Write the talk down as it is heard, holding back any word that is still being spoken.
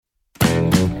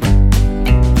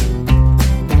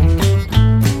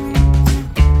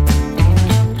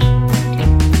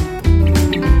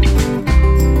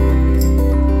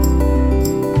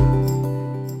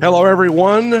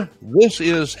everyone. This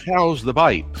is How's the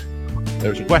Bite?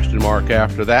 There's a question mark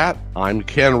after that. I'm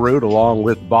Ken Root along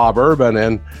with Bob Urban,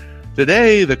 and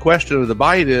today the question of the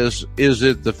bite is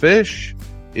it the fish?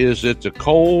 Is it the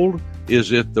cold?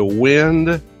 Is it the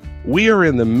wind? We are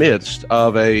in the midst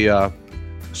of a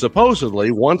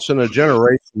supposedly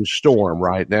once-in-a-generation storm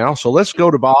right now. So let's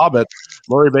go to Bob at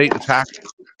Murray Bait and Tackle.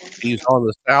 He's on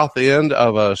the south end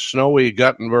of a snowy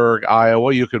Guttenberg,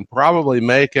 Iowa. You can probably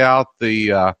make out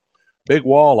the big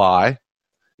walleye.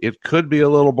 It could be a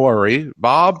little blurry.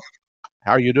 Bob,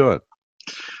 how are you doing?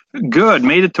 Good.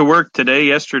 Made it to work today.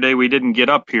 Yesterday we didn't get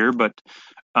up here, but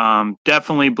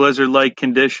definitely blizzard-like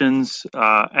conditions.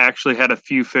 Actually had a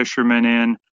few fishermen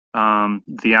in,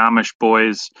 the Amish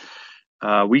boys.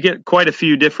 We get quite a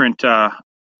few different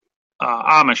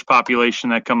Amish population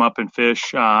that come up and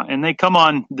fish, and they come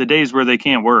on the days where they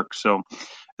can't work. So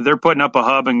they're putting up a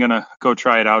hub and going to go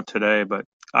try it out today. But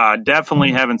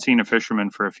definitely haven't seen a fisherman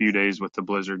for a few days with the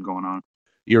blizzard going on.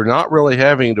 You're not really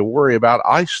having to worry about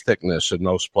ice thickness in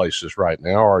most places right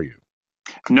now, are you?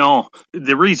 No.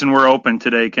 The reason we're open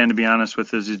today, Ken, to be honest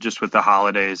with, is just with the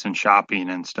holidays and shopping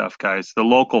and stuff, guys. The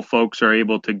local folks are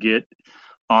able to get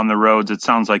on the roads. It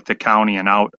sounds like the county and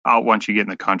out once you get in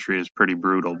the country is pretty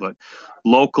brutal, but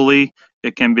locally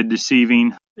it can be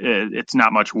deceiving. It's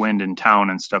not much wind in town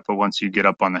and stuff, but once you get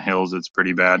up on the hills, it's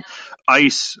pretty bad.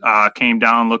 Ice came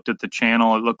down, looked at the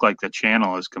channel. It looked like the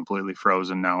channel is completely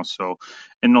frozen now. So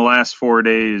in the last 4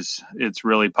 days, it's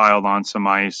really piled on some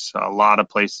ice. A lot of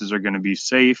places are going to be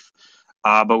safe,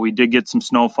 but we did get some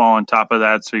snowfall on top of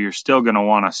that. So you're still going to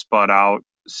want to spud out,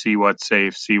 see what's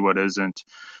safe, see what isn't.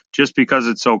 Just because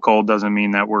it's so cold doesn't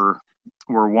mean that we're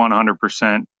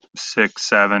 100% 6,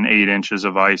 7, 8 inches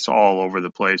of ice all over the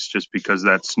place, just because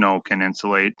that snow can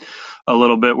insulate a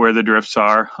little bit where the drifts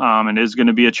are. It is going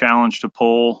to be a challenge to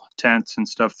pull tents and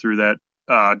stuff through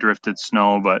that drifted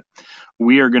snow, but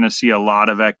we are going to see a lot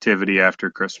of activity after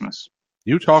Christmas.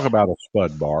 You talk about a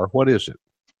spud bar. What is it?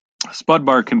 Spud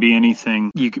bar can be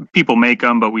anything. People make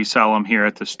them, but we sell them here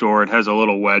at the store. It has a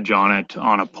little wedge on it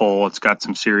on a pole. It's got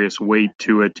some serious weight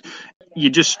to it. You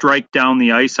just strike down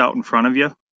the ice out in front of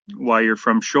you while you're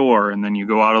from shore, and then you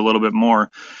go out a little bit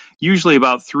more. Usually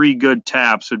about 3 good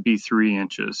taps would be 3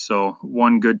 inches. So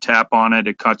one good tap on it,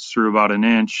 it cuts through about an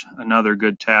inch. Another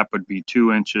good tap would be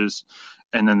 2 inches.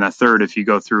 And then the third, if you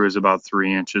go through, is about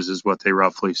 3 inches is what they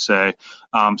roughly say.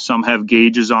 Some have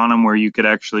gauges on them where you could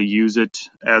actually use it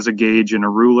as a gauge and a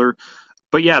ruler.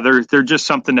 But yeah, they're just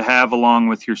something to have along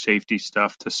with your safety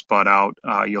stuff to spud out.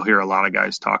 You'll hear a lot of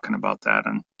guys talking about that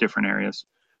in different areas.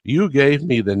 You gave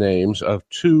me the names of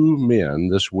 2 men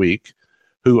this week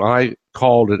who I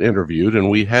called and interviewed, and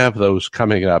we have those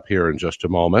coming up here in just a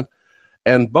moment.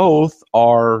 And both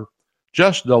are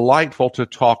just delightful to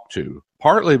talk to,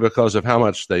 partly because of how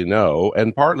much they know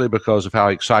and partly because of how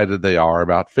excited they are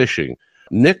about fishing.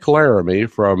 Nick Laramie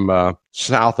from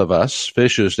south of us,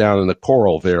 fishes down in the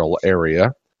Coralville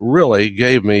area, really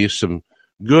gave me some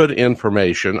good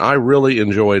information. I really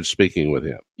enjoyed speaking with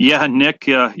him. Yeah, Nick,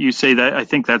 you say that. I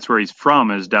think that's where he's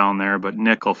from, is down there, but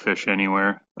Nick will fish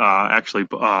anywhere. Actually,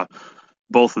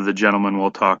 both of the gentlemen we'll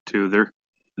talk to,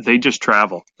 they just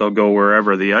travel. They'll go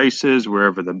wherever the ice is,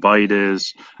 wherever the bite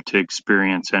is, to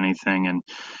experience anything. And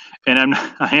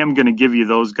I am going to give you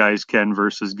those guys, Ken,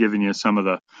 versus giving you some of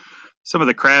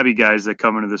the crabby guys that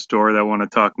come into the store that want to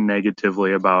talk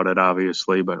negatively about it,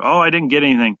 obviously. But, I didn't get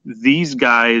anything. These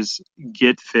guys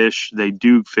get fish. They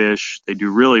do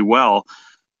really well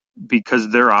because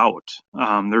they're out.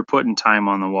 They're putting time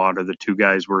on the water. The 2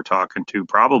 guys we're talking to,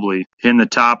 probably in the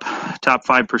top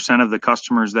 5% of the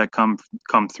customers that come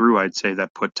through, I'd say,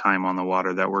 that put time on the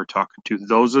water that we're talking to.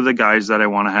 Those are the guys that I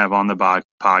want to have on the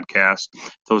podcast.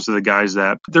 Those are the guys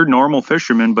that they're normal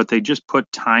fishermen, but they just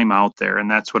put time out there. And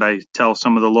that's what I tell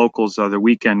some of the locals, the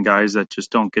weekend guys that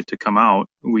just don't get to come out.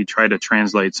 We try to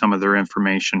translate some of their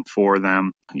information for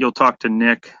them. You'll talk to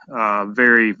Nick,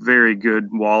 very, very good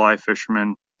walleye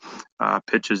fisherman.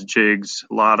 Pitches jigs,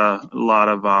 a lot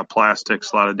of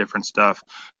plastics, a lot of different stuff.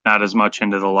 Not as much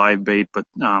into the live bait, but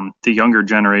the younger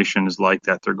generation is like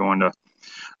that. They're going to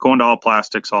all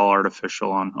plastics, all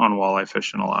artificial on walleye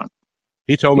fishing a lot.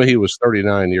 He told me he was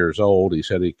 39 years old. He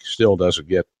said he still doesn't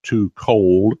get too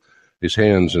cold. His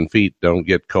hands and feet don't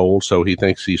get cold, so he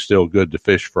thinks he's still good to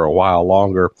fish for a while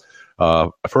longer,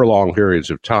 for long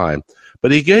periods of time.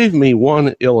 But he gave me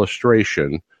one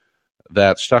illustration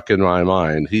that stuck in my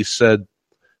mind. He said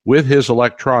with his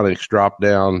electronics dropped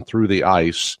down through the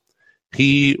ice,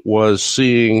 he was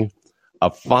seeing a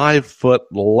 5-foot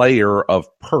layer of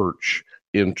perch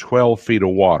in 12 feet of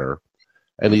water.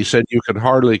 And he said you could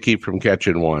hardly keep from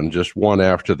catching one, just one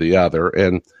after the other.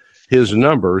 And his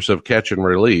numbers of catch and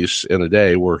release in a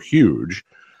day were huge.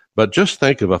 But just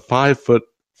think of a 5-foot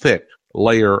thick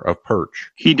layer of perch.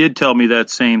 He did tell me that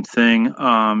same thing.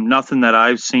 Nothing that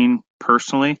I've seen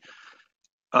personally,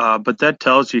 but that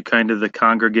tells you kind of the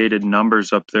congregated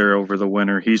numbers up there over the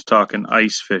winter. He's talking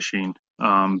ice fishing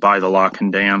by the lock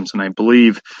and dams, and I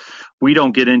believe we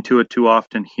don't get into it too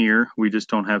often here. We just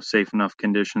don't have safe enough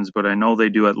conditions, but I know they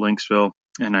do at Lynxville,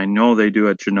 and I know they do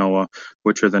at Genoa,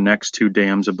 which are the next two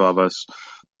dams above us.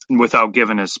 Without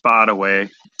giving his spot away,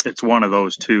 it's one of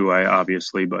those two,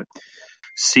 obviously, but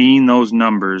seeing those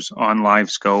numbers on live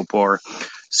scope or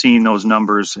seeing those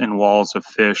numbers in walls of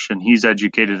fish, and he's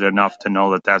educated enough to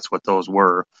know that that's what those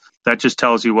were. That just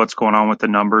tells you what's going on with the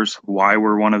numbers, why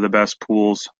we're one of the best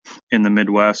pools in the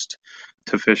Midwest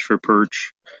to fish for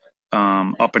perch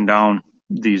up and down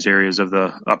these areas of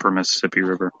the upper Mississippi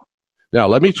River. Now,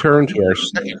 let me turn to our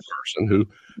second person who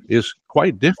is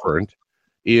quite different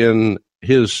in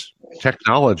his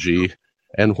technology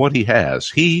and what he has.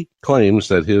 He claims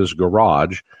that his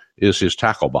garage is his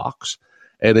tackle box.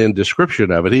 And in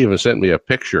description of it, he even sent me a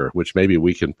picture, which maybe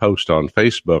we can post on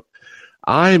Facebook.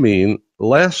 I mean,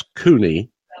 Les Kuene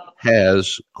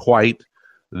has quite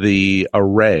the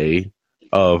array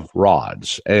of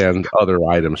rods and other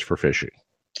items for fishing.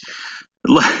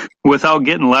 Without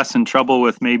getting Les in trouble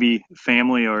with maybe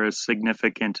family or a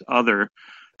significant other,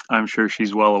 I'm sure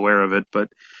she's well aware of it, but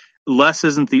Les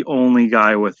isn't the only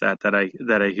guy with that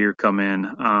I hear come in.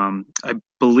 I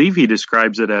believe he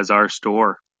describes it as our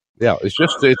store. Yeah, it's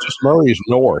just Murray's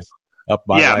North up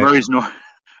by Murray's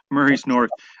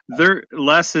North.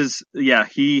 Les is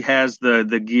he has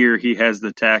the gear, he has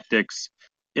the tactics,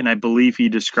 and I believe he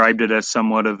described it as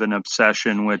somewhat of an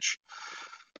obsession, which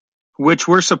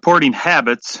we're supporting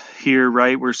habits here,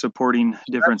 right? We're supporting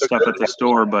different stuff at the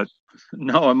store, but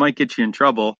no, it might get you in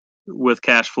trouble with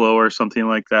cash flow or something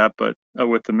like that, but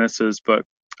with the misses. But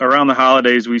around the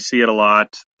holidays, we see it a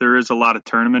lot. There is a lot of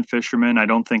tournament fishermen. I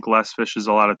don't think Les fishes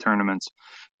a lot of tournaments,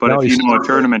 but if you know a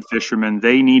tournament fisherman,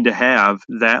 they need to have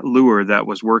that lure that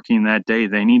was working that day.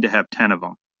 They need to have 10 of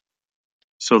them.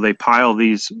 So they pile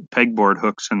these pegboard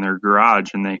hooks in their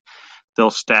garage, and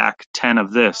they'll stack 10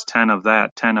 of this, 10 of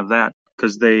that, 10 of that,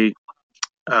 because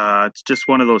it's just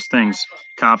one of those things.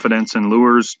 Confidence in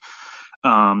lures.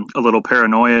 A little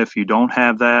paranoia if you don't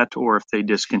have that, or if they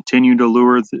discontinue to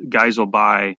lure, guys will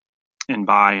buy and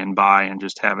buy and buy and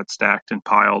just have it stacked and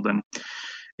piled.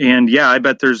 And yeah, I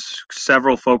bet there's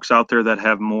several folks out there that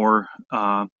have more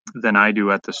than I do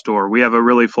at the store. We have a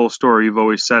really full store. You've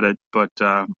always said it, but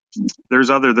there's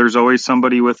always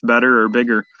somebody with better or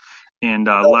bigger. And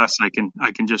Les, I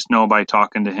can just know by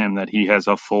talking to him that he has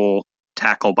a full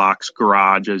tackle box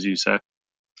garage, as you said.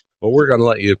 Well, we're going to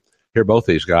let you hear both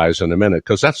these guys in a minute,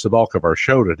 because that's the bulk of our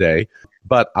show today.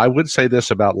 But I would say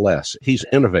this about Les. He's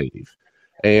innovative.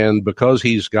 And because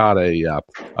he's got a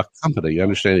company, I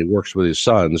understand he works with his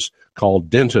sons, called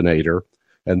Dentinator,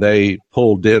 and they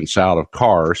pull dents out of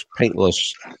cars,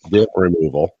 paintless dent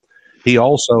removal. He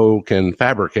also can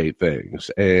fabricate things.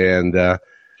 And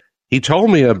he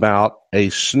told me about a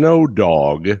snow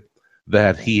dog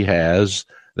that he has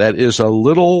that is a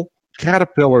little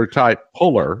caterpillar-type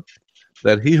puller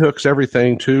that he hooks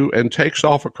everything to and takes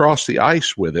off across the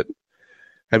ice with it.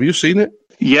 Have you seen it?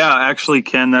 Yeah, actually,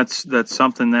 Ken, that's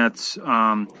something that's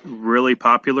really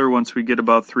popular once we get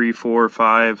about 3, 4,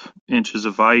 5 inches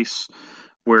of ice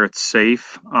where it's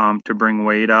safe to bring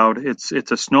weight out. It's a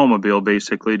snowmobile,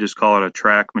 basically. Just call it a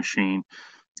track machine.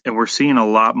 And we're seeing a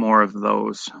lot more of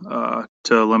those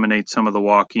to eliminate some of the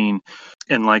walking.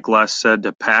 And like Les said,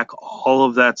 to pack all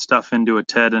of that stuff into a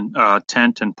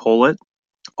tent and pull it.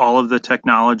 All of the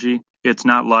technology, it's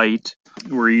not light.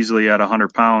 We're easily at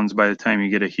 100 pounds by the time you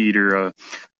get a heater, a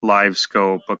live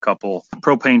scope, a couple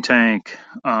propane tank,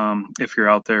 if you're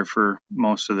out there for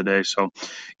most of the day. So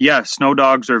yeah, snow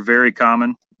dogs are very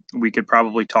common. We could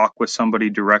probably talk with somebody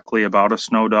directly about a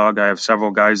snow dog. I have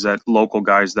several local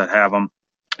guys that have them,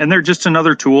 and they're just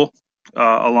another tool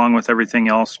along with everything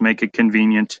else. Make it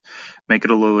convenient, make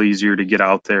it a little easier to get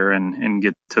out there and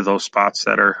get to those spots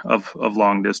that are of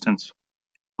long distance.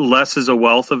 Les is a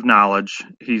wealth of knowledge.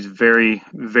 He's very,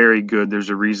 very good. There's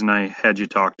a reason I had you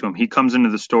talk to him. He comes into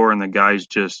the store and the guys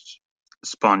just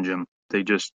sponge him. They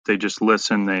just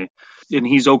listen. And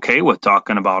he's okay with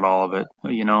talking about all of it.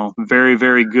 You know, very,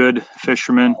 very good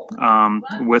fisherman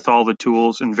with all the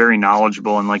tools and very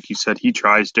knowledgeable. And like you said, he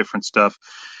tries different stuff.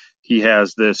 He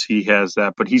has this, he has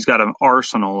that, but he's got an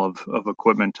arsenal of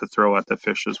equipment to throw at the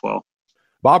fish as well.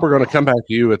 Bob, we're going to come back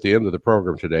to you at the end of the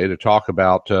program today to talk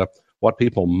about what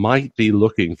people might be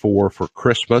looking for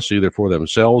Christmas, either for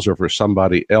themselves or for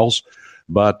somebody else.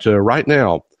 But right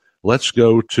now, Let's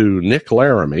go to Nick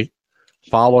Laramie,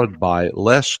 followed by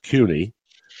Les Kuene,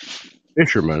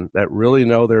 fishermen that really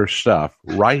know their stuff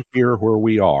right here where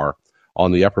we are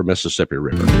on the upper Mississippi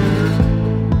River.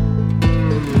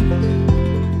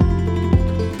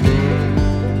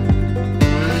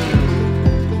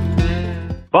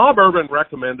 Bob Urban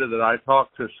recommended that I talk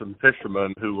to some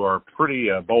fishermen who are pretty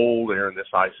bold during this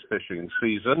ice fishing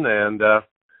season and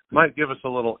might give us a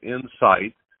little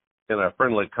insight in a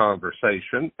friendly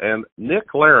conversation. And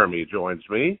Nick Laramie joins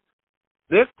me.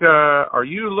 Nick, are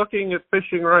you looking at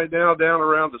fishing right now down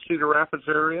around the Cedar Rapids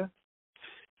area?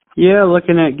 Yeah,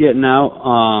 looking at getting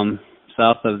out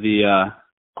south of the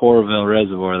Coralville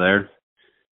Reservoir there.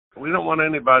 We don't want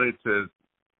anybody to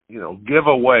give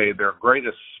away their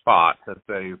greatest spot that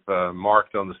they've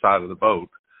marked on the side of the boat.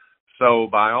 So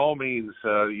by all means,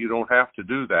 you don't have to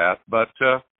do that. But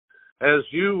as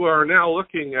you are now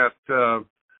looking at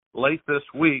late this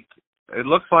week, it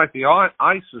looks like the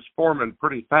ice is forming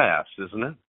pretty fast, isn't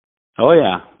it? Oh,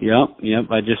 yeah. Yep.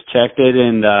 I just checked it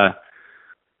and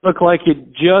looked like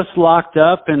it just locked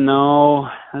up. And no,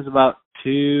 that's about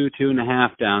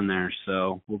 2.5 down there.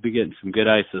 So we'll be getting some good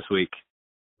ice this week.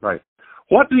 Right.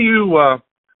 What do you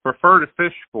prefer to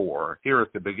fish for here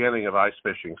at the beginning of ice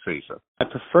fishing season? I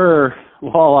prefer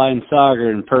walleye and sauger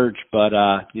and perch, but,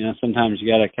 sometimes you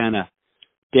got to kind of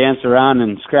dance around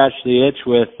and scratch the itch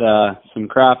with some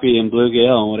crappie and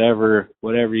bluegill and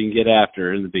whatever you can get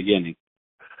after in the beginning.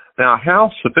 Now,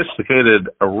 how sophisticated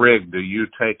a rig do you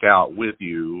take out with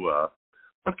you?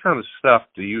 What kind of stuff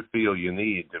do you feel you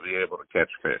need to be able to catch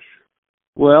fish?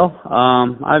 Well,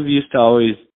 I've used to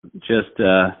always just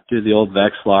do the old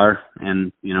Vexlar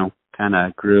and, kind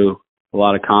of grew a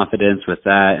lot of confidence with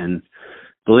that. And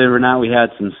believe it or not, we had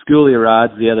some schoolie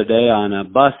rods the other day on a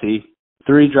bussy,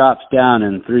 3 drops down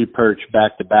and 3 perch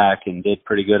back to back, and did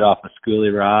pretty good off a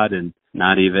schoolie rod and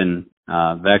not even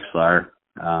Vexlar.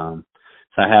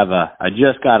 So I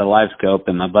just got a live scope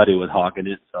and my buddy was hawking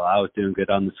it, so I was doing good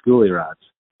on the schoolie rods.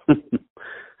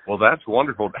 Well, that's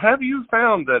wonderful. Have you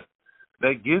found that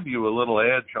they give you a little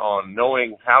edge on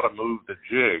knowing how to move the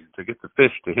jig to get the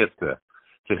fish to hit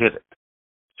it?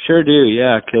 Sure do,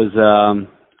 yeah, because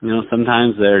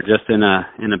sometimes they're just in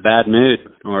a bad mood,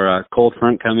 or a cold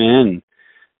front come in.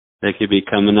 They could be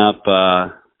coming up,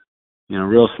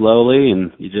 real slowly,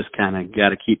 and you just kind of got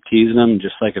to keep teasing them,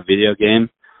 just like a video game.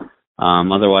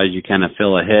 Otherwise, you kind of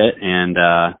feel a hit, and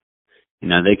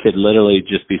they could literally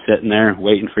just be sitting there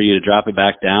waiting for you to drop it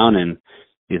back down, and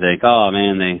you think, oh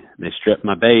man, they stripped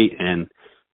my bait, and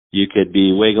you could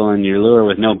be wiggling your lure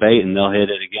with no bait, and they'll hit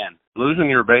it again. Losing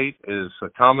your bait is a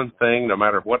common thing, no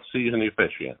matter what season you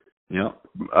fish in. Yep.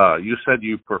 You said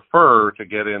you prefer to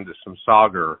get into some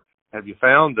sauger. Have you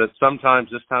found that sometimes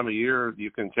this time of year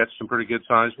you can catch some pretty good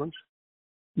sized ones?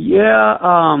 Yeah,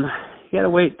 you got to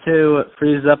wait till it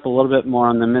freezes up a little bit more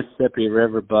on the Mississippi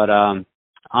River, but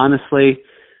honestly,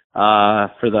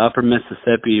 for the upper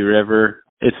Mississippi River,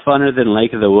 it's funner than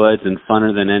Lake of the Woods and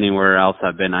funner than anywhere else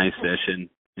I've been ice fishing,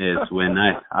 is when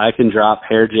I can drop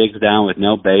hair jigs down with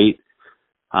no bait.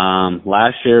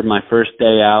 Last year, my first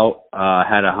day out,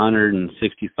 had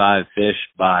 165 fish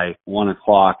by 1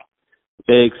 o'clock.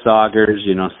 Big saugers,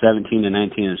 17 to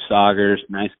 19 inch saugers,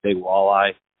 nice big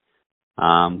walleye.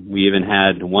 We even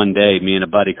had one day, me and a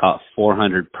buddy caught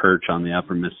 400 perch on the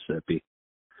upper Mississippi.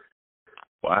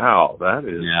 Wow, that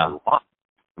is a lot.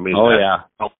 I mean,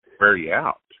 helped wear you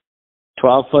out.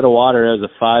 12 foot of water. It was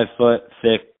a 5 foot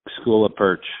thick school of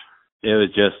perch. It was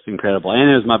just incredible.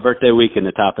 And it was my birthday weekend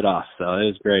to top it off, so it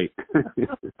was great.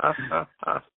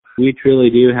 We truly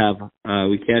do have,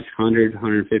 we catch 100,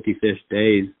 150 fish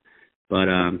days, but,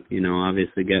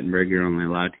 obviously Guttenberg, you're only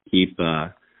allowed to keep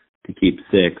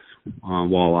 6 on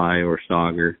walleye or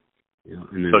sauger.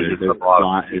 And then there's a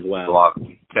lot as well. A lot of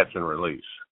catch and release.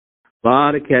 A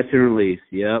lot of catch and release,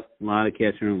 yep. A lot of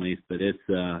catch and release, but it's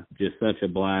just such a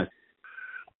blast.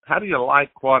 How do you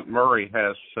like what Murray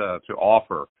has to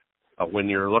offer when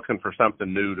you're looking for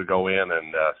something new to go in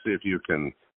and see if you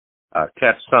can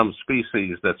catch some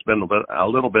species that's been a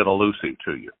little bit elusive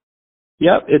to you?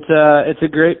 Yep, it's a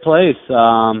great place.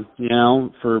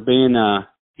 For being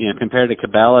compared to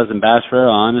Cabela's and Bass Pro,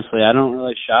 honestly, I don't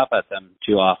really shop at them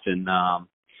too often.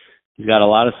 He's got a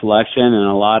lot of selection and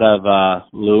a lot of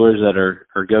lures that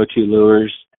are go-to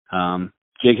lures,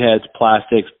 jig heads,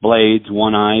 plastics, blades,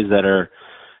 one-eyes that are,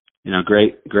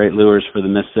 great lures for the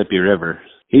Mississippi River.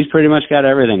 He's pretty much got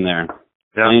everything there.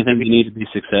 Yeah. Anything you need to be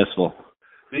successful.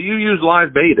 Do you use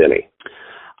live bait any?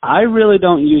 I really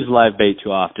don't use live bait too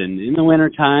often. In the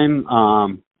wintertime,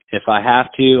 if I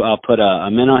have to, I'll put a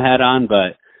minnow head on,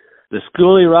 but the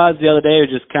schoolie rods the other day are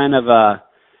just kind of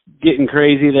getting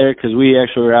crazy there because we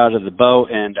actually were out of the boat,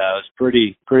 and it was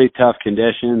pretty tough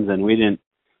conditions, and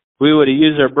we would have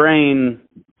used our brains,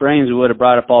 we would have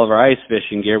brought up all of our ice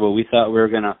fishing gear, but we thought we were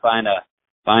going to find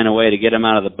a way to get him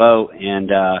out of the boat, and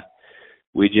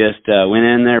we just went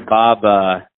in there. Bob,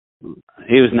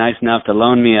 he was nice enough to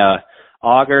loan me a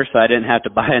auger, so I didn't have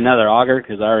to buy another auger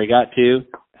because I already got two.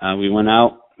 We went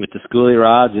out with the schoolie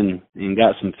rods and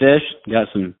got some fish, got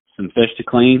some fish to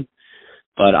clean.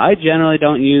 But I generally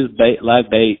don't use live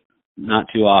bait not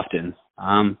too often.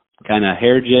 Kind of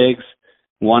hair jigs,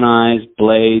 one-eyes,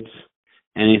 blades,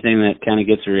 anything that kind of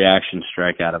gets a reaction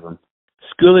strike out of them.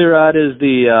 Schoolie rod is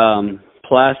the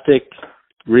plastic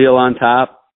reel on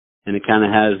top, and it kind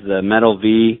of has the metal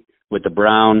V with the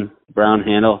brown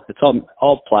handle. It's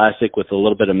all plastic with a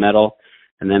little bit of metal,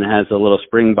 and then it has a little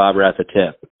spring bobber at the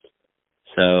tip.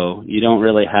 So you don't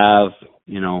really have,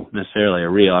 necessarily a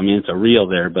reel. I mean, it's a reel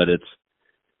there, but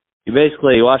you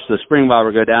basically watch the spring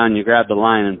bobber go down, you grab the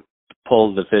line and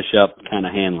pull the fish up, kind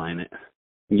of hand line it.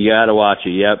 You got to watch it,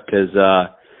 yep, because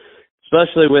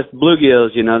especially with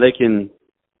bluegills, they can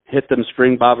hit them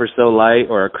spring bobbers so light,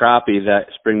 or a crappie, that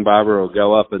spring bobber will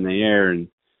go up in the air, and,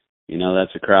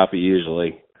 that's a crappie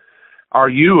usually. Are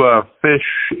you a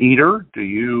fish eater? Do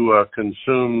you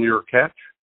consume your catch?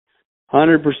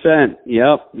 100%.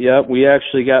 Yep. We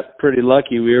actually got pretty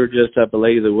lucky. We were just up at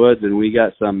Lake of the Woods, and we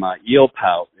got some eel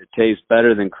pout. It tastes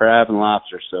better than crab and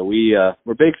lobster. So we're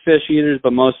big fish eaters,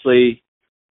 but mostly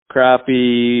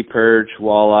crappie, perch,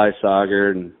 walleye,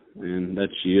 sauger, and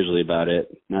that's usually about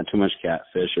it. Not too much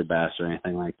catfish or bass or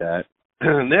anything like that.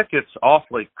 Nick, it's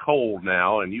awfully cold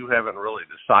now, and you haven't really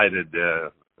decided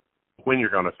when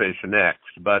you're going to fish next.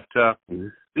 But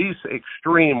these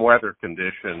extreme weather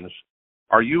conditions,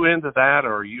 are you into that,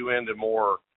 or are you into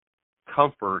more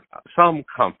some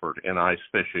comfort in ice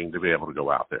fishing to be able to go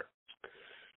out there?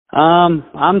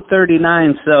 I'm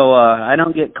 39, so I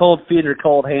don't get cold feet or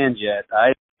cold hands yet.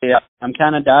 I'm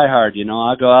kind of diehard,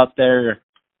 I'll go out there.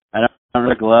 I don't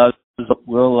wear gloves.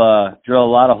 We'll drill a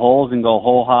lot of holes and go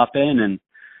hole hop in, and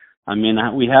I mean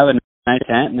we have a nice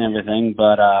tent and everything,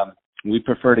 but we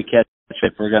prefer to catch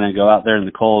if we're going to go out there in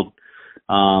the cold.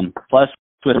 Plus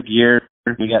with gear,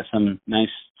 we got some nice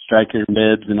striker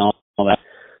bibs and all that.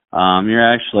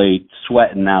 You're actually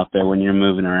sweating out there when you're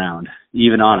moving around,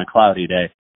 even on a cloudy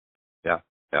day. Yeah.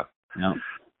 Yep.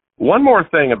 One more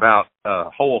thing about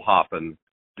hole hopping.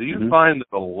 Do you find that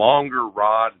the longer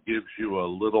rod gives you a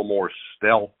little more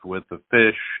stealth with the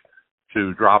fish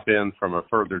to drop in from a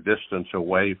further distance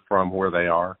away from where they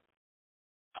are?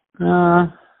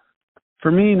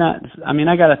 For me, not. I mean,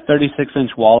 I got a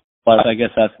 36-inch walleye, but I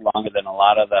guess that's longer than a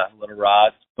lot of the little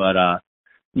rods. But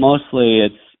mostly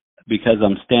it's because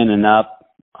I'm standing up,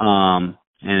 and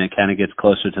it kind of gets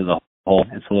closer to the hole.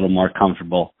 It's a little more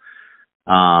comfortable.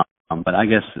 But I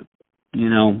guess,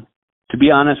 to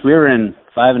be honest, we were in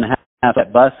 5.5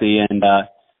 at Bussy, and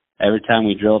every time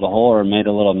we drilled a hole or made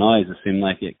a little noise, it seemed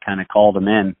like it kind of called them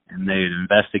in, and they'd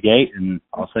investigate, and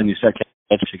all of a sudden you start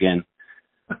catching again.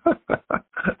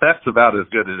 That's about as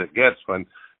good as it gets when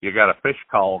you got a fish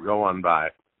call going by.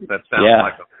 That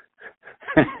sounds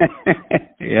like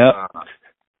Yep.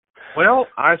 Well,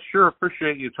 I sure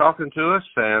appreciate you talking to us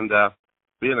and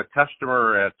being a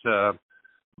customer at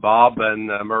Bob and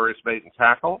Murray's Bait and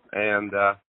Tackle, and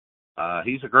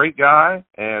he's a great guy,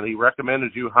 and he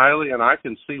recommended you highly, and I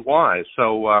can see why.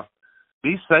 So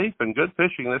be safe and good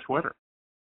fishing this winter.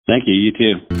 Thank you. You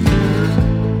too.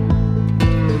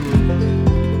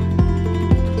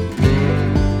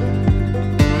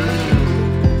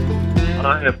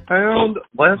 I have found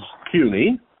Les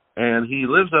Kuene, and he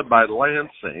lives up by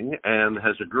Lansing and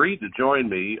has agreed to join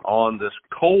me on this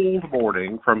cold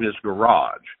morning from his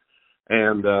garage.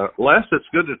 And Les, it's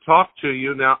good to talk to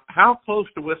you. Now, how close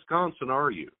to Wisconsin are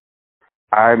you?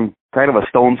 I'm kind of a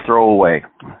stone's throw away,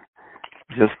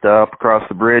 just up across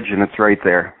the bridge, and it's right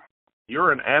there.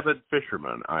 You're an avid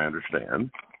fisherman, I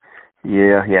understand.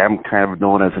 Yeah, I'm kind of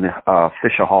known as a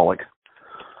fishaholic.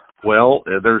 Well,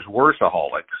 there's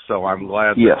worseaholic, so I'm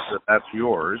glad yes. that's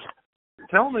yours.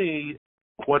 Tell me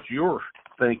what your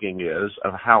thinking is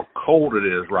of how cold it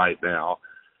is right now.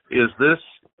 Is this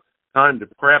time to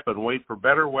prep and wait for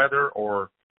better weather,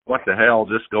 or what the hell,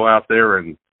 just go out there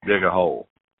and dig a hole?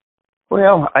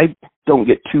 Well, I don't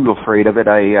get too afraid of it.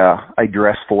 I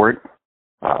dress for it,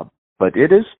 but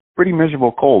it is pretty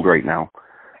miserable cold right now.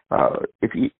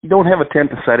 If you don't have a tent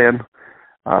to set in,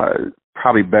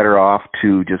 probably better off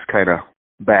to just kind of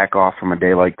back off from a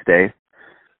day like today.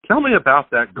 Tell me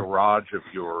about that garage of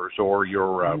yours, or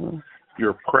your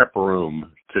prep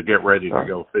room to get ready to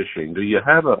go fishing. Do you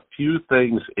have a few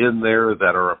things in there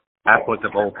that are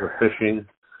applicable for fishing?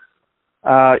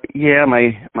 Yeah,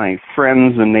 my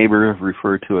friends and neighbors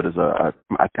refer to it as a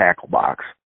tackle box.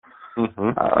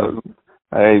 Mm-hmm.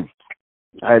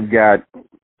 I've got,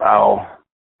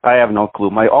 I have no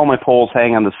clue. All my poles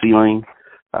hang on the ceiling.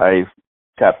 I've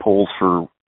got poles for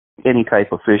any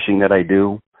type of fishing that I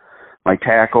do. My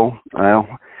tackle, well,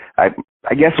 I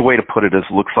guess the way to put it is,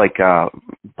 looks like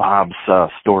Bob's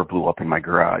store blew up in my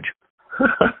garage.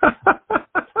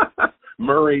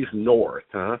 Murray's North,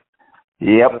 huh?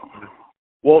 Yep.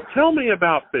 Well, tell me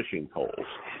about fishing poles.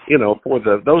 You know, for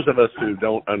those of us who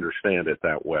don't understand it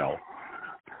that well.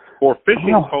 For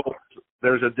fishing poles,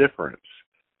 there's a difference.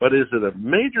 But is it a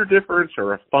major difference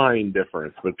or a fine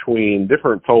difference between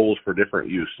different poles for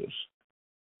different uses?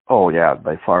 Oh yeah,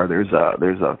 by far. There's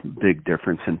a big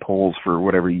difference in poles for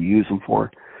whatever you use them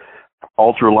for.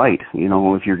 Ultralight, you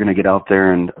know, if you're going to get out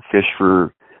there and fish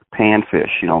for panfish,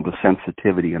 you know, the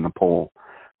sensitivity in the pole.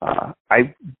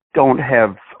 I don't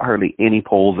have hardly any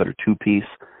poles that are two-piece.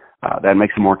 That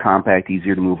makes them more compact,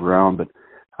 easier to move around. But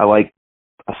I like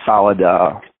a solid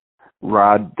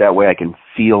rod. That way I can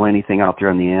feel anything out there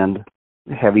on the end.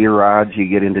 Heavier rods, you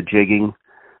get into jigging.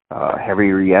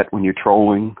 Heavier yet when you're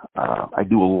trolling. I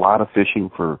do a lot of fishing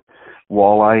for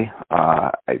walleye.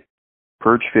 I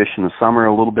perch fish in the summer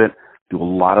a little bit. Do a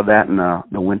lot of that in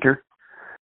the winter.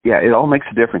 Yeah, it all makes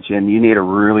a difference. And you need a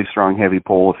really strong, heavy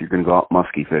pole if you're going to go out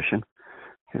muskie fishing.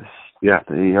 Because, yeah,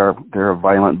 they're a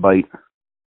violent bite.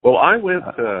 Well, I went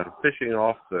fishing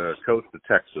off the coast of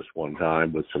Texas one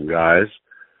time with some guys,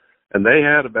 and they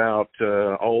had about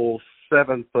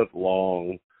 7-foot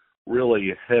long,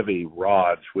 really heavy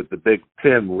rods with the big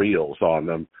pin reels on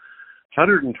them,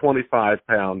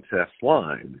 125-pound test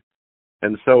line.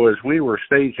 And so as we were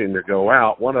staging to go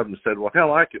out, one of them said, well,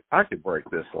 hell, I could break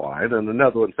this line. And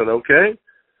another one said, okay,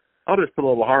 I'll just put a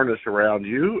little harness around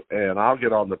you, and I'll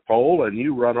get on the pole, and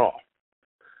you run off.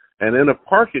 And in a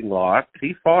parking lot,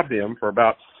 he fought him for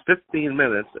about 15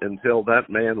 minutes until that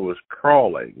man was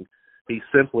crawling. He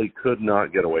simply could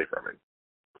not get away from him.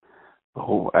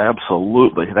 Oh,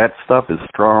 absolutely. That stuff is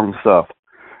strong stuff.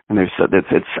 And it's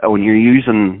when you're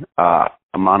using a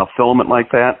monofilament like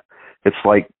that, it's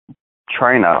like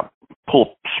trying to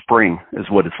pull spring is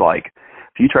what it's like.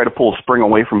 If you try to pull a spring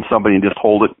away from somebody and just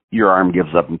hold it, your arm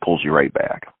gives up and pulls you right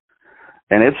back.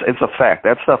 And it's a fact.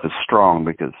 That stuff is strong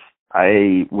because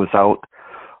I was out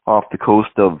off the coast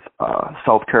of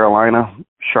South Carolina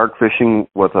shark fishing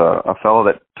with a fellow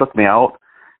that took me out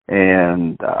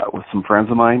and with some friends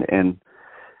of mine, and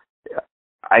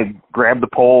I grabbed the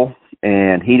pole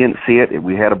and he didn't see it.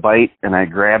 We had a bite and I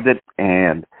grabbed it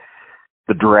and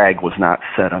the drag was not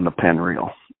set on the pin reel,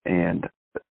 and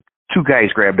two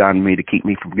guys grabbed on me to keep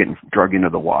me from getting drug into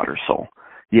the water. So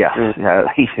yes,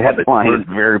 that line is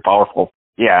very powerful.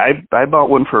 Yeah, I bought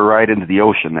one for a ride into the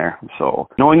ocean there. So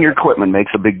knowing your equipment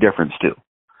makes a big difference too.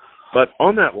 But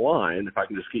on that line, if I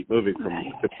can just keep moving from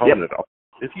component,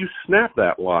 if you snap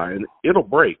that line, it'll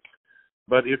break.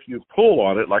 But if you pull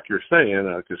on it, like you're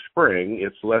saying, like a spring,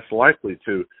 it's less likely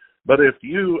to. But if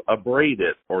you abrade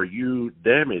it or you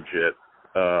damage it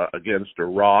against a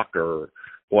rock or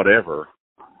whatever,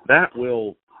 that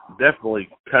will definitely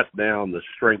cut down the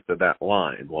strength of that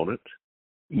line, won't it?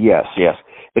 Yes.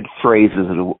 It frays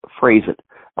it.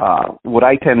 What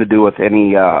I tend to do with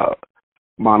any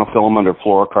monofilament or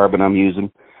fluorocarbon I'm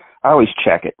using, I always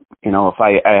check it. You know, if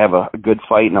I have a good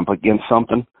fight and I'm up against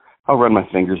something, I'll run my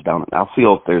fingers down it. I'll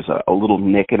feel if there's a little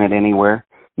nick in it anywhere.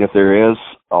 And if there is,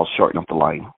 I'll shorten up the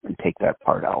line and take that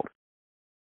part out.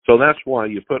 So that's why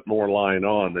you put more line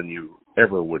on than you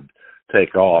ever would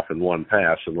take off in one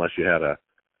pass unless you had a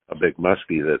big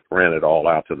muskie that ran it all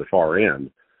out to the far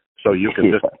end. So you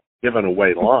can just give an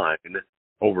away line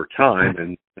over time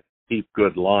and keep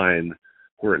good line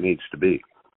where it needs to be.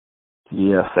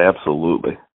 Yes,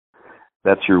 absolutely.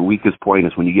 That's your weakest point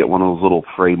is when you get one of those little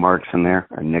fray marks in there,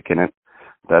 a nick in it.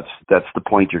 That's the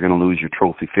point you're going to lose your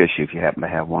trophy fish if you happen to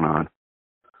have one on.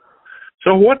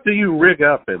 So what do you rig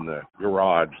up in the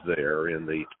garage there in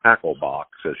the tackle box,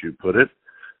 as you put it,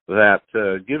 that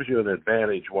gives you an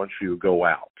advantage once you go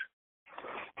out?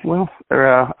 Well,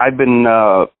 I've been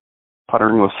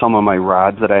puttering with some of my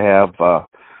rods that I have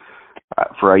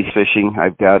for ice fishing.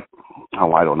 I've got,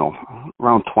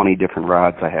 around 20 different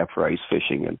rods I have for ice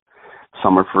fishing, and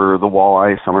some are for the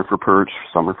walleye, some are for perch,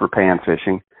 some are for pan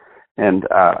fishing. And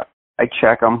I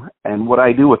check them, and what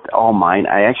I do with all mine,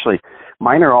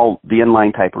 mine are all the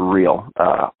inline type of reel.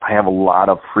 I have a lot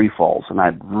of free falls, and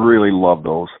I really love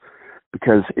those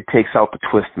because it takes out the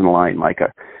twist in the line. Like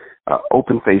a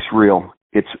open face reel,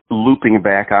 it's looping it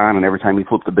back on, and every time you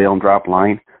flip the bail and drop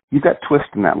line, you've got twist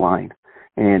in that line.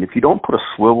 And if you don't put a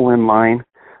swivel in line,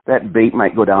 that bait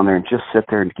might go down there and just sit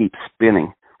there and keep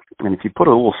spinning. And if you put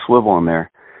a little swivel in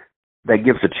there, that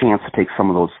gives a chance to take some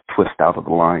of those twists out of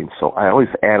the line. So I always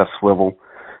add a swivel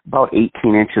about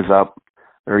 18 inches up,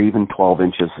 or even 12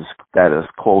 inches, as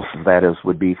close as that is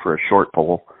would be for a short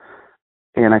pole.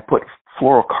 And I put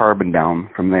fluorocarbon down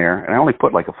from there, and I only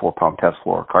put like a 4-pound test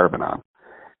fluorocarbon on.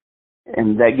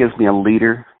 And that gives me a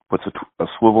leader, puts a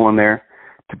swivel in there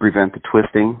to prevent the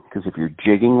twisting, because if you're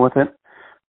jigging with it,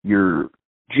 your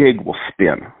jig will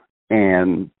spin,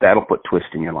 and that'll put twist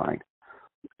in your line.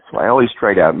 So I always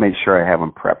try to make sure I have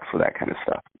them prepped for that kind of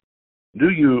stuff. Do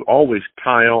you always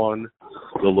tie on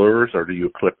the lures, or do you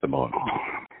clip them on?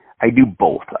 I do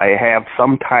both. I have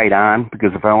some tied on,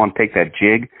 because if I want to take that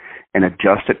jig and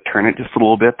adjust it, turn it just a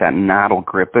little bit, that knot will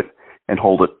grip it and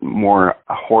hold it more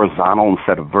horizontal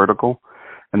instead of vertical.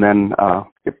 And then,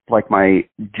 like my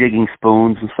jigging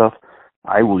spoons and stuff,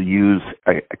 I will use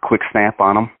a quick snap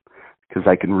on them, because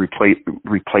I can replace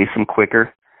them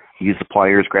quicker. Use the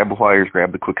pliers, grab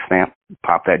the quick snap,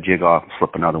 pop that jig off, and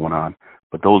slip another one on.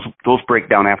 But those break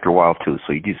down after a while too,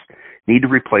 so you just need to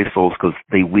replace those because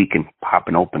they weaken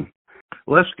popping open.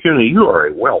 Les Kuene, you are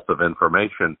a wealth of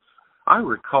information. I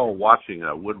recall watching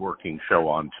a woodworking show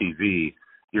on TV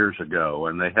years ago,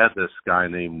 and they had this guy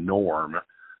named Norm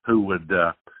who would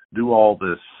do all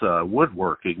this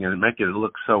woodworking and make it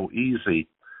look so easy.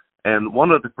 And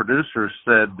one of the producers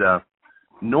said,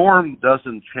 Norm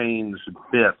doesn't change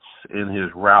bits in his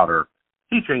router.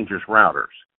 He changes routers.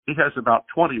 He has about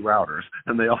 20 routers,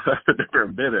 and they all have a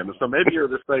different bit in them. So maybe you're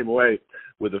the same way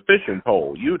with a fishing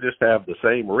pole. You just have the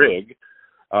same rig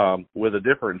with a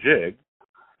different jig,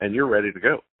 and you're ready to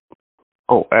go.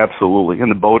 Oh, absolutely. In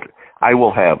the boat, I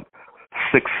will have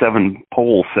 6, 7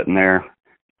 poles sitting there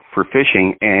for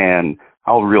fishing, and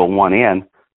I'll reel one in,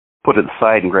 put it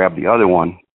aside, and grab the other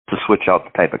one to switch out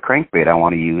the type of crankbait I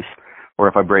want to use, or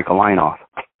if I break a line off.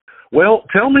 Well,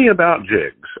 tell me about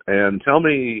jigs, and tell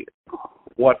me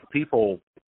what people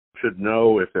should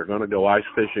know if they're going to go ice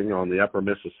fishing on the upper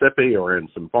Mississippi or in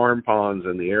some farm ponds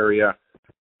in the area.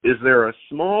 Is there a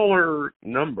smaller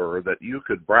number that you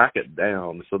could bracket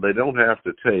down so they don't have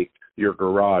to take your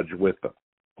garage with them?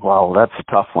 Well, that's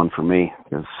a tough one for me,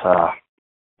 because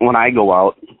when I go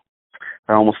out,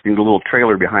 I almost need a little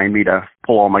trailer behind me to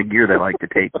pull all my gear that I like to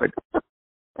take, but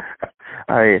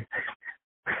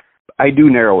I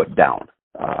do narrow it down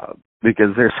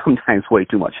because there's sometimes way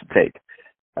too much to take.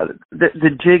 The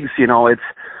jigs,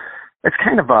 it's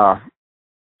kind of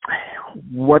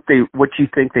what you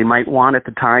think they might want at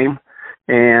the time,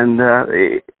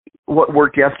 and what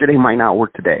worked yesterday might not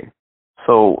work today.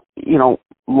 So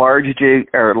larger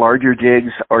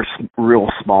jigs or real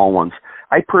small ones.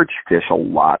 I perch fish a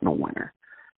lot in the winter,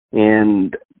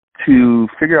 and to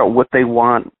figure out what they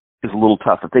want is a little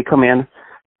tough. If they come in,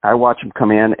 I watch them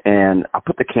come in, and I'll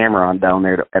put the camera on down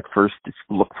there at first to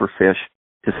look for fish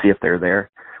to see if they're there.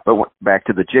 But back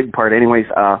to the jig part anyways,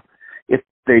 if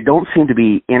they don't seem to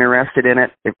be interested in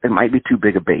it, it might be too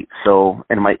big a bait, and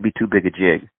it might be too big a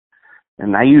jig.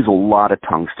 And I use a lot of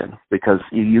tungsten because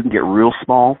you can get real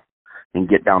small and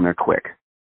get down there quick.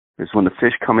 Because when the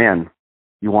fish come in,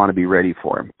 you want to be ready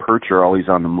for them. Perch are always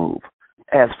on the move.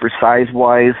 As for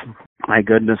size-wise, my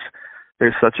goodness,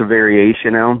 there's such a variation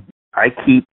in them. I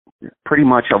keep pretty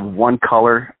much of one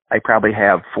color. I probably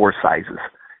have 4 sizes.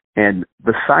 And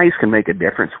the size can make a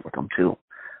difference with them, too.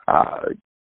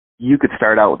 You could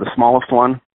start out with the smallest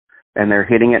one, and they're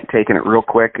hitting it, taking it real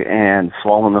quick, and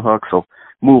swallowing the hook. So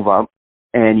move up,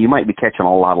 and you might be catching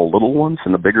a lot of little ones,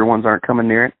 and the bigger ones aren't coming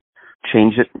near it.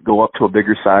 Change it, go up to a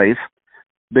bigger size,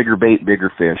 bigger bait,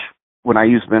 bigger fish. When I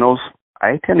use minnows,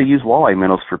 I tend to use walleye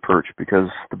minnows for perch because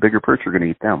the bigger perch are going to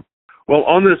eat them. Well,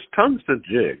 on this tungsten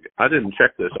jig, I didn't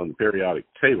check this on the periodic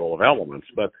table of elements,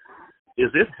 but is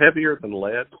it heavier than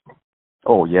lead?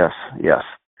 Oh, yes.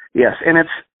 And it's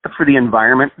for the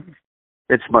environment,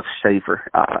 it's much safer.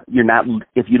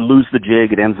 If you lose the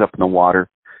jig, it ends up in the water.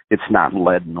 It's not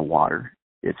lead in the water.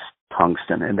 It's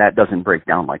tungsten, and that doesn't break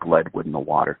down like lead would in the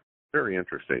water. Very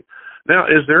interesting. Now,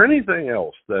 is there anything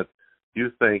else that you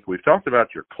think, we've talked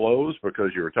about your clothes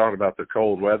because you were talking about the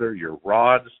cold weather, your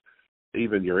rods,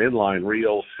 even your inline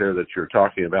reels here that you're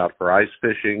talking about for ice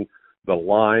fishing, the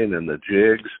line and the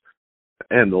jigs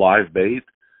and the live bait.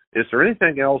 Is there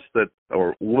anything else that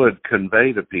or would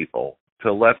convey to people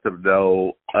to let them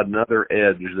know another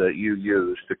edge that you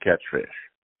use to catch fish?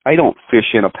 I don't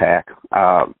fish in a pack.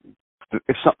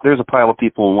 If there's a pile of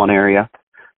people in one area,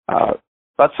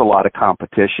 that's a lot of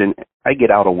competition. I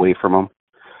get out away from them.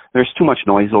 There's too much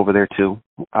noise over there, too.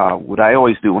 What I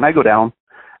always do, when I go down,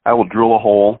 I will drill a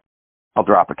hole. I'll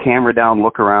drop a camera down,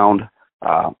 look around,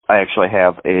 I actually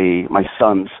have my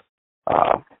son's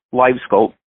live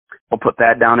scope. I'll put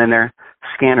that down in there,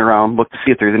 scan around, look to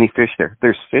see if there's any fish there. If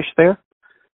there's fish there,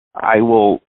 I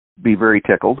will be very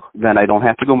tickled. Then I don't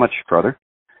have to go much further.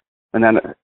 And then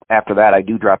after that, I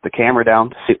do drop the camera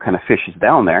down to see what kind of fish is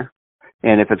down there.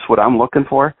 And if it's what I'm looking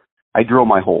for, I drill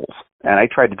my holes. And I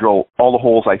try to drill all the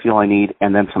holes I feel I need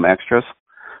and then some extras,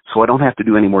 so I don't have to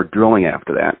do any more drilling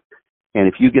after that. And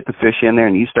if you get the fish in there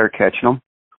and you start catching them,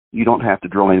 you don't have to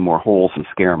drill any more holes and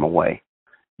scare them away.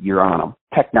 You're on them.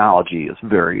 Technology is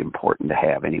very important to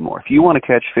have anymore. If you want to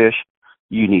catch fish,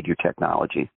 you need your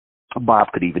technology.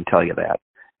 Bob could even tell you that.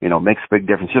 You know, it makes a big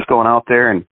difference. Just going out there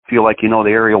and feel like you know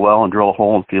the area well and drill a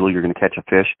hole and feel you're going to catch a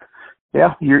fish.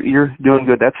 Yeah, you're doing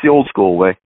good. That's the old school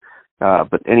way.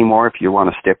 But anymore, if you want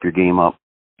to step your game up,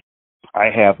 I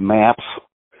have maps,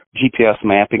 GPS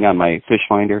mapping on my fish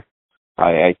finder.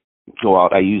 I go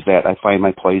out, I use that, I find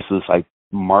my places, I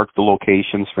mark the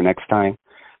locations for next time.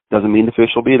 Doesn't mean the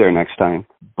fish will be there next time,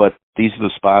 but these are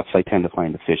the spots I tend to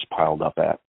find the fish piled up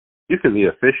at. You could be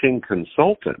a fishing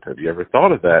consultant. Have you ever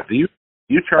thought of that? Do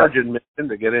you charge admission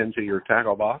to get into your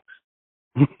tackle box?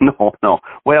 No.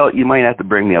 Well, you might have to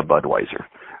bring me a Budweiser.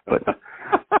 But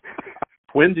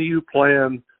when do you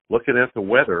plan, looking at the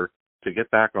weather, to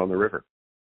get back on the river?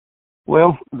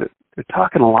 Well, they're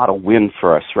talking a lot of wind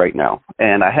for us right now,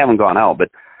 and I haven't gone out, but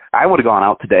I would have gone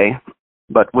out today.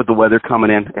 But with the weather coming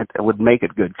in, it would make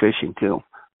it good fishing too,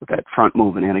 with that front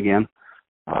moving in again.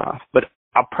 But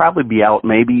I'll probably be out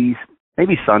maybe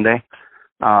Sunday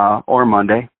or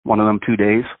Monday, one of them 2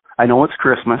 days. I know it's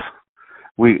Christmas.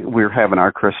 We're having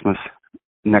our Christmas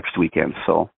next weekend,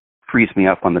 so frees me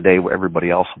up on the day where everybody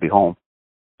else will be home.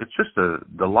 It's just a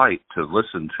delight to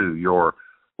listen to your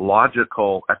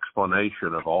logical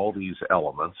explanation of all these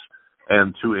elements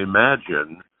and to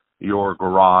imagine your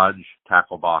garage,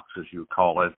 tackle box as you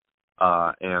call it,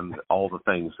 and all the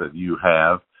things that you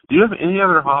have. Do you have any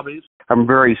other hobbies? I'm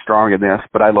very strong in this,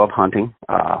 but I love hunting.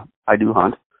 I do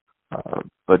hunt,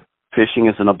 but fishing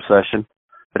is an obsession.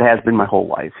 It has been my whole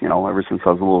life, ever since I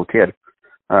was a little kid.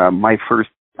 I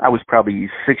was probably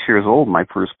 6 years old. My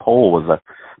first pole was a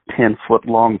 10-foot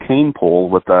long cane pole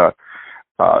with a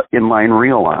inline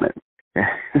reel on it.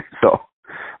 So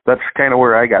that's kind of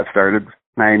where I got started.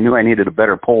 And I knew I needed a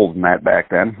better pole than that back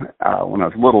then when I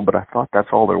was little, but I thought that's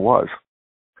all there was.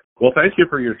 Well, thank you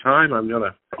for your time.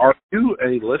 Are you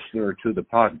a listener to the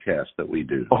podcast that we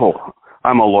do? Oh,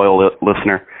 I'm a loyal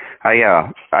listener.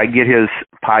 I get his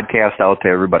podcast out to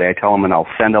everybody. I tell them and I'll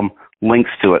send them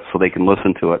links to it so they can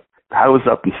listen to it. I was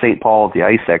up in St. Paul at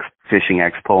the Fishing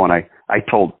Expo, and I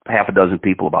told half a dozen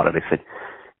people about it. I said,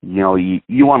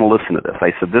 you want to listen to this.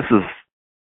 I said, this is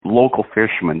local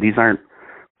fishermen. These aren't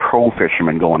pro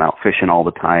fishermen going out fishing all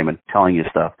the time and telling you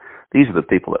stuff. These are the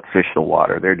people that fish the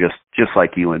water. They're just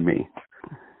like you and me.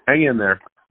 Hang in there.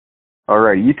 All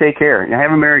right, you take care. And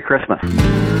have a Merry Christmas.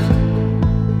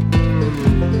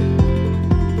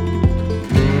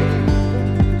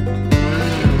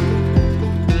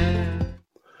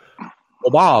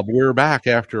 Well, Bob, we're back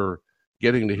after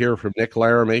getting to hear from Nick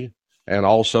Laramie and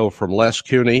also from Les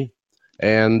Kuene.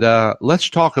 And let's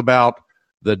talk about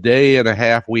the day and a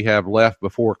half we have left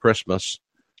before Christmas.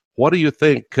 What do you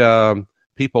think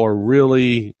people are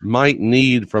really might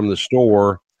need from the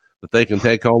store that they can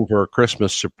take home for a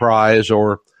Christmas surprise,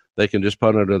 or they can just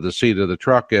put it under the seat of the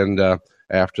truck and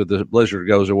after the blizzard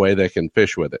goes away, they can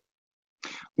fish with it?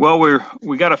 Well,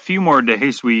 we got a few more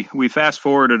days. We fast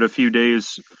forwarded a few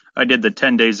days. I did the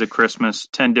 10 days of Christmas,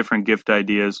 10 different gift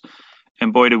ideas.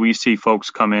 And boy, do we see folks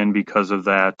come in because of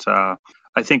that.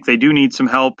 I think they do need some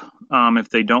help if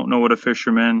they don't know what a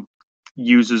fisherman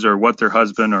uses or what their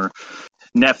husband or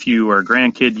nephew or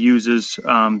grandkid uses.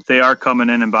 They are coming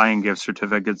in and buying gift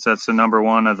certificates. That's the number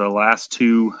one of the last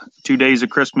two days of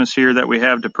Christmas here that we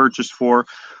have to purchase for.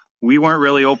 We weren't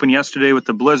really open yesterday with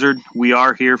the blizzard. We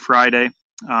are here Friday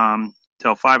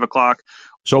till 5 o'clock.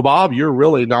 So, Bob, you're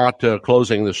really not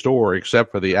closing the store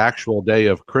except for the actual day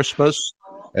of Christmas.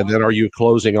 And then are you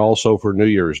closing also for New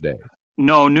Year's Day?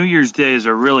 No, New Year's Day is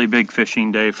a really big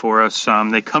fishing day for us.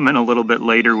 They come in a little bit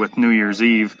later with New Year's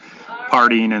Eve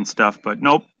partying and stuff. But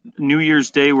nope, New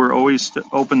Year's Day, we're always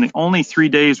open. The only 3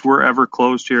 days we're ever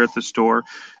closed here at the store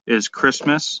is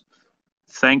Christmas,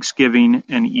 Thanksgiving,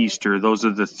 and Easter. Those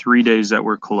are the 3 days that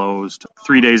we're closed.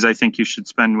 3 days I think you should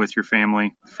spend with your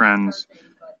family, friends,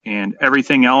 and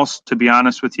everything else, to be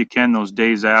honest with you, Ken, those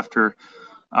days after,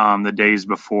 the days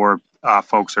before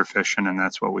folks are fishing, and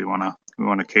that's what we want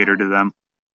to cater to them.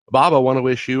 Bob, I want to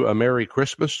wish you a Merry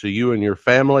Christmas to you and your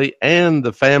family and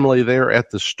the family there at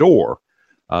the store.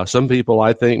 Some people,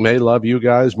 I think, may love you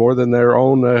guys more than their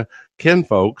own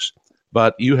kinfolks.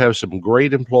 but you have some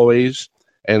great employees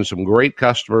and some great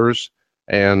customers,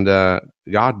 and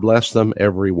God bless them,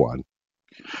 everyone.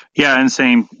 Yeah, and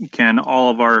same, Ken,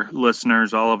 all of our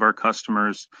listeners, all of our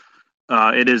customers,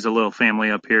 it is a little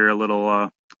family up here, a little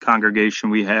congregation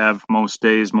we have most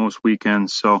days, most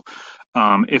weekends. So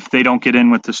if they don't get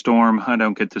in with the storm, I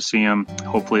don't get to see them.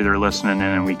 Hopefully they're listening in,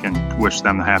 and we can wish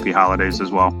them the happy holidays as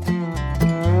well.